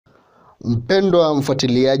Mpendwa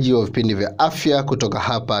mfuatiliaji wa vipindi vya afya kutoka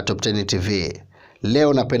hapa Top 10 TV.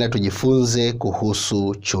 Leo napenda tujifunze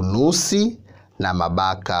kuhusu chunusi na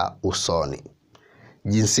mabaka usoni.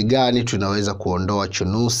 Jinsi gani tunaweza kuondoa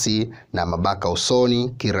chunusi na mabaka usoni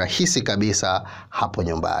kirahisi kabisa hapo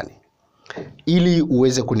nyumbani. Ili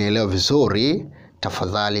uweze kunielewa vizuri,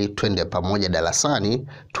 tafadhali twende pamoja darasani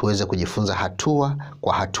tuweze kujifunza hatua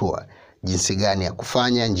kwa hatua. Jinsi gani ya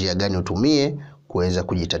kufanya, njia gani utumie kuweza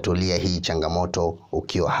kujitatulia hii changamoto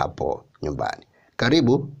ukiwa hapo nyumbani.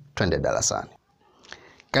 Karibu twende darasani.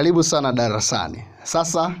 Karibu sana darasani.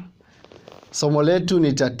 Sasa somo letu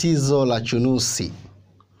ni tatizo la chunusi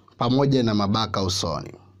pamoja na mabaka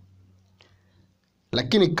usoni.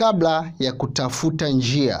 Lakini kabla ya kutafuta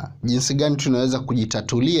njia jinsi gani tunaweza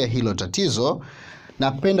kujitatulia hilo tatizo,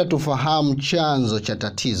 napenda tufahamu chanzo cha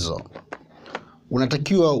tatizo.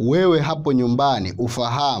 Unatakiwa wewe hapo nyumbani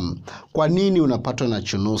ufahamu kwa nini unapatwa na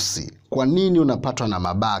chunusi, kwa nini unapatwa na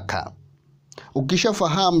mabaka.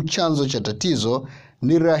 Ukishafahamu chanzo cha tatizo,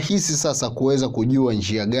 ni rahisi sasa kuweza kujua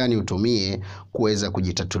njia gani utumie kuweza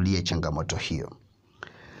kujitatulia changamoto hiyo.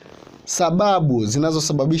 Sababu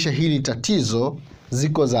zinazosababisha hili tatizo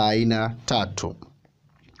ziko za aina tatu.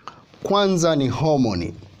 Kwanza ni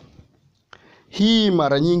homoni. Hii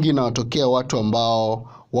mara nyingi inawatokea watu ambao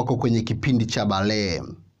wako kwenye kipindi cha balee.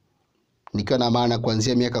 Nikiwa na maana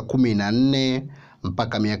kuanzia miaka 14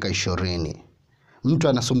 mpaka miaka 20. Mtu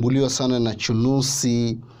anasumbuliwa sana na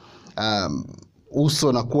chunusi,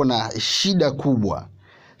 uso na kuwa na shida kubwa.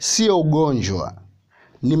 Sio ugonjwa,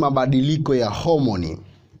 ni mabadiliko ya homoni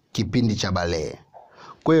kipindi cha balee.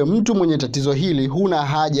 Kwa hiyo mtu mwenye tatizo hili huna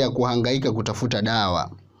haja ya kuhangaika kutafuta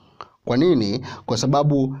dawa. Kwa nini? Kwa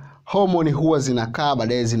sababu homoni huwa zinakaa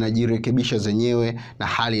baadaye zinajirekebisha zenyewe na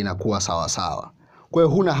hali inakuwa sawa sawa. Kwa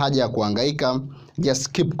hiyo huna haja ya kuhangaika, just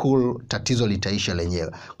keep cool, tatizo litaisha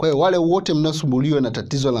lenyewe. Kwa hiyo wale wote mnaosumbuliwa na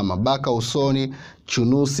tatizo la mabaka usoni,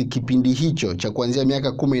 chunusi kipindi hicho cha kuanzia miaka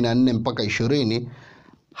 14 mpaka 20,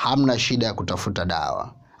 hamna shida ya kutafuta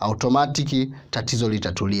dawa. Automatiki tatizo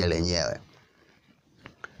litatulia lenyewe.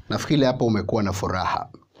 Nafikiri hapo umekuwa na furaha.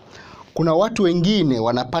 Kuna watu wengine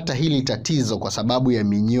wanapata hili tatizo kwa sababu ya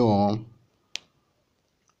minyoo.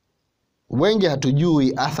 Wengi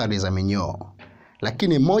hatujui athari za minyoo.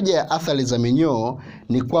 Lakini moja ya athari za minyoo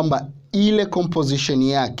ni kwamba ile composition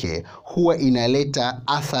yake huwa inaleta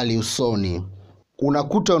athari usoni.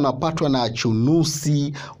 Unakuta unapatwa na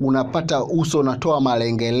chunusi, unapata uso unatoa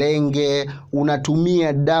malengelenge,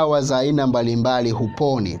 unatumia dawa za aina mbalimbali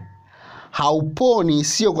huponi. Hauponi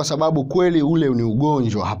sio kwa sababu kweli ule ni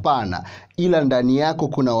ugonjwa, hapana, ila ndani yako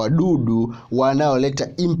kuna wadudu wanaoleta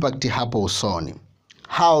impact hapo usoni.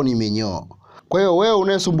 Hao ni minyoo. Kwa hiyo wewe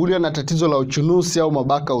unayesumbuliwa na tatizo la uchunusi au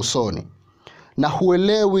mabaka usoni na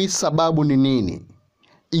huelewi sababu ni nini,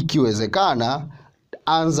 ikiwezekana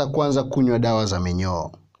anza kwanza kunywa dawa za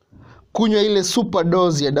minyoo. Kunywa ile super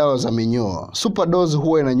dose ya dawa za minyoo. Super dose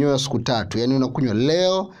huwa inanywewa siku 3, yani unakunywa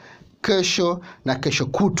leo, kesho na kesho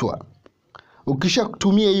kutwa. Ukisha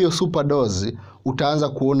kutumia hiyo super dose, utaanza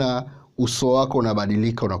kuona uso wako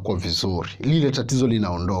unabadilika, unakuwa vizuri. Lile tatizo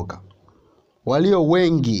linaondoka. Walio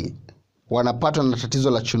wengi wanapatwa na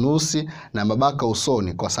tatizo la chunusi na mabaka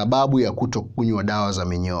usoni kwa sababu ya kutokunywa dawa za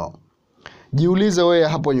minyoo. Jiulize wewe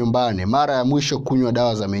hapo nyumbani, mara ya mwisho kunywa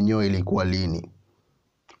dawa za minyoo ilikuwa lini?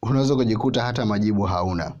 Unaweza kujikuta hata majibu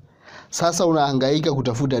hauna. Sasa unahangaika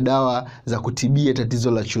kutafuta dawa za kutibia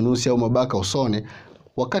tatizo la chunusi au mabaka usoni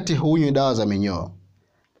wakati hunywi dawa za minyoo.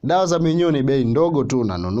 Dawa za minyoo ni bei ndogo tu,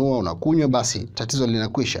 unanunua, unakunywa, basi tatizo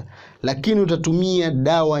linakwisha. Lakini utatumia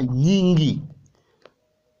dawa nyingi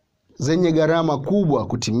zenye gharama kubwa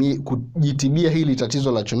kujitibia hili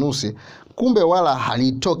tatizo la chunusi, kumbe wala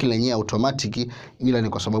halitoki lenyewe automatiki, ila ni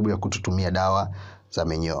kwa sababu ya kututumia dawa za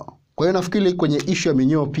minyoo. Kwa hiyo nafikiri kwenye issue ya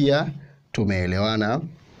minyoo pia tumeelewana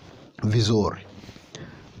vizuri.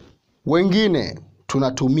 Wengine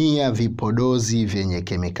tunatumia vipodozi vyenye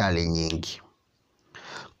kemikali nyingi.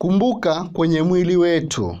 Kumbuka kwenye mwili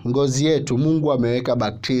wetu, ngozi yetu, Mungu ameweka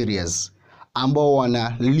bacteria ambao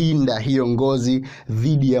wanalinda hiyo ngozi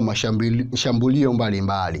dhidi ya mashambulio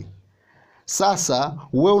mbalimbali. Sasa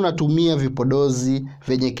wewe unatumia vipodozi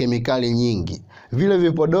vyenye kemikali nyingi. Vile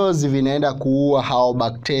vipodozi vinaenda kuua hao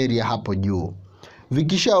bakteria hapo juu.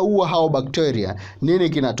 Vikishaua hao bakteria, nini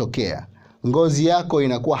kinatokea? Ngozi yako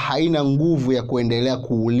inakuwa haina nguvu ya kuendelea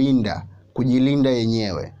kujilinda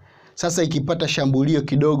yenyewe. Sasa ikipata shambulio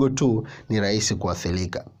kidogo tu ni rahisi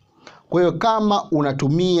kuathirika. Kwa hiyo kama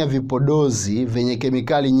unatumia vipodozi vyenye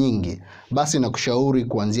kemikali nyingi, basi nakushauri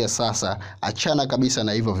kuanzia sasa achana kabisa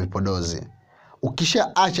na hivyo vipodozi.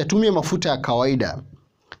 Ukisha acha, tumia mafuta ya kawaida.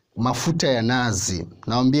 mafuta ya nazi.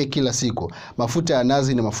 Naambia kila siku, mafuta ya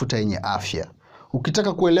nazi ni mafuta yenye afya.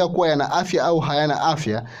 Ukitaka kuelewa kuwa yana afya au hayana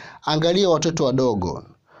afya, angalia watoto wadogo.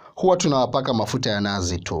 Huwa tunawapaka mafuta ya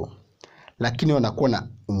nazi tu, lakini wanakuwa na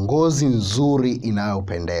ngozi nzuri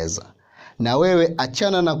inayopendeza. Na wewe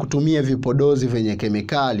achana na kutumia vipodozi vyenye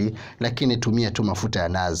kemikali, lakini tumia tu mafuta ya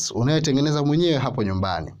nazi unayotengeneza mwenyewe hapo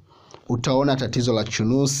nyumbani. Utaona tatizo la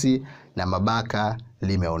chunusi na mabaka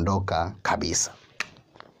limeondoka kabisa.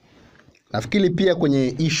 Nafikiri pia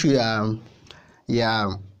kwenye issue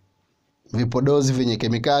ya vipodozi vyenye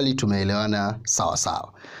kemikali tumeelewana sawa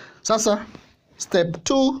sawa. Sasa step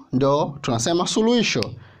 2 ndo tunasema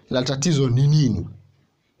suluhisho la tatizo ni nini?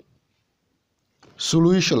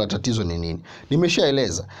 Suluhisho la tatizo ni nini?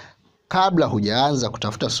 Nimeshaeleza. Kabla hujaanza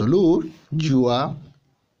kutafuta suluhu, jua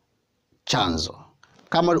chanzo.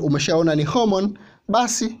 Kama umeshaona ni hormone,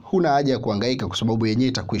 basi huna haja ya kuhangaika kwa sababu yenyewe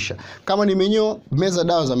itakwisha. Kama ni minyoo, meza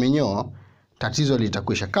dawa za minyoo, tatizo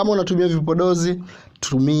litakwisha. Kama unatumia vipodozi,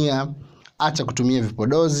 acha kutumia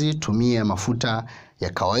vipodozi, tumia mafuta ya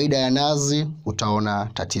kawaida ya nazi, utaona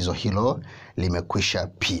tatizo hilo limekwisha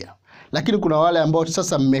pia. Lakini kuna wale ambao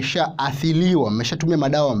sasa mmeshaathiriwa, mmeshatumia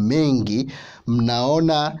madawa mengi,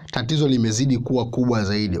 mnaona tatizo limezidi kuwa kubwa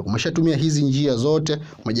zaidi. Umeshatumia hizi njia zote,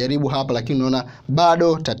 umejaribu hapa, lakini unaona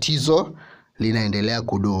bado tatizo linaendelea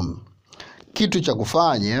kudumu. Kitu cha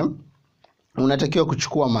kufanya, unatakiwa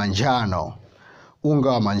kuchukua manjano. Unga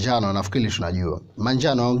wa manjano, nafikiri tunajua.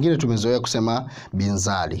 Manjano, wengine tumezoea kusema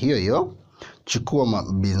binzali. Hiyo. Chukua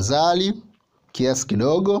binzali kiasi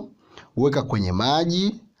kidogo, weka kwenye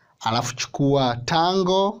maji, alafu chukua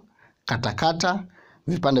tango, katakata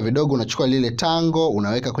vipande vidogo, unachukua lile tango,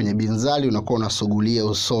 unaweka kwenye binzali, unakuwa unasugulia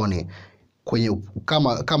usoni.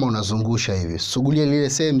 Kama unazungusha hivi. Sugulia lile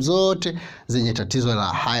sehemu zote zenye tatizo la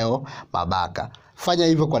hayo mabaka. Fanya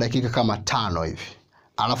hivyo kwa dakika kama 5 hivi.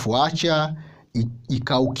 Alafu acha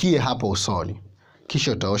ikaukie hapo usoni.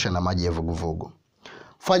 Kisha utaosha na maji ya vuguvugu.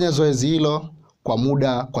 Fanya zoezi hilo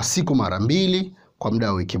kwa siku mara 2 kwa muda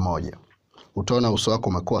wa wiki moja. Utaona uso wako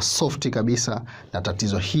umekuwa soft kabisa na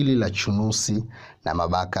tatizo hili la chunusi na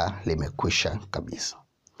mabaka limekwisha kabisa.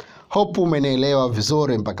 Hope umenielewa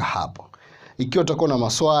vizuri mpaka hapo. Ikiwa utakuwa na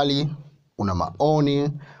maswali, una maoni,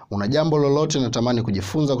 una jambo lolote unatamani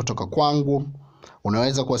kujifunza kutoka kwangu,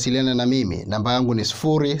 unaweza kuwasiliana na mimi. Namba yangu ni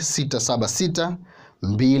 0676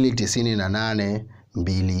 298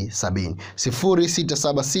 270.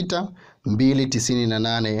 0676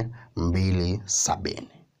 298 270.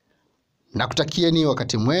 Nakutakieni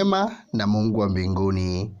wakati mwema na Mungu wa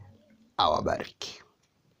mbinguni awabariki.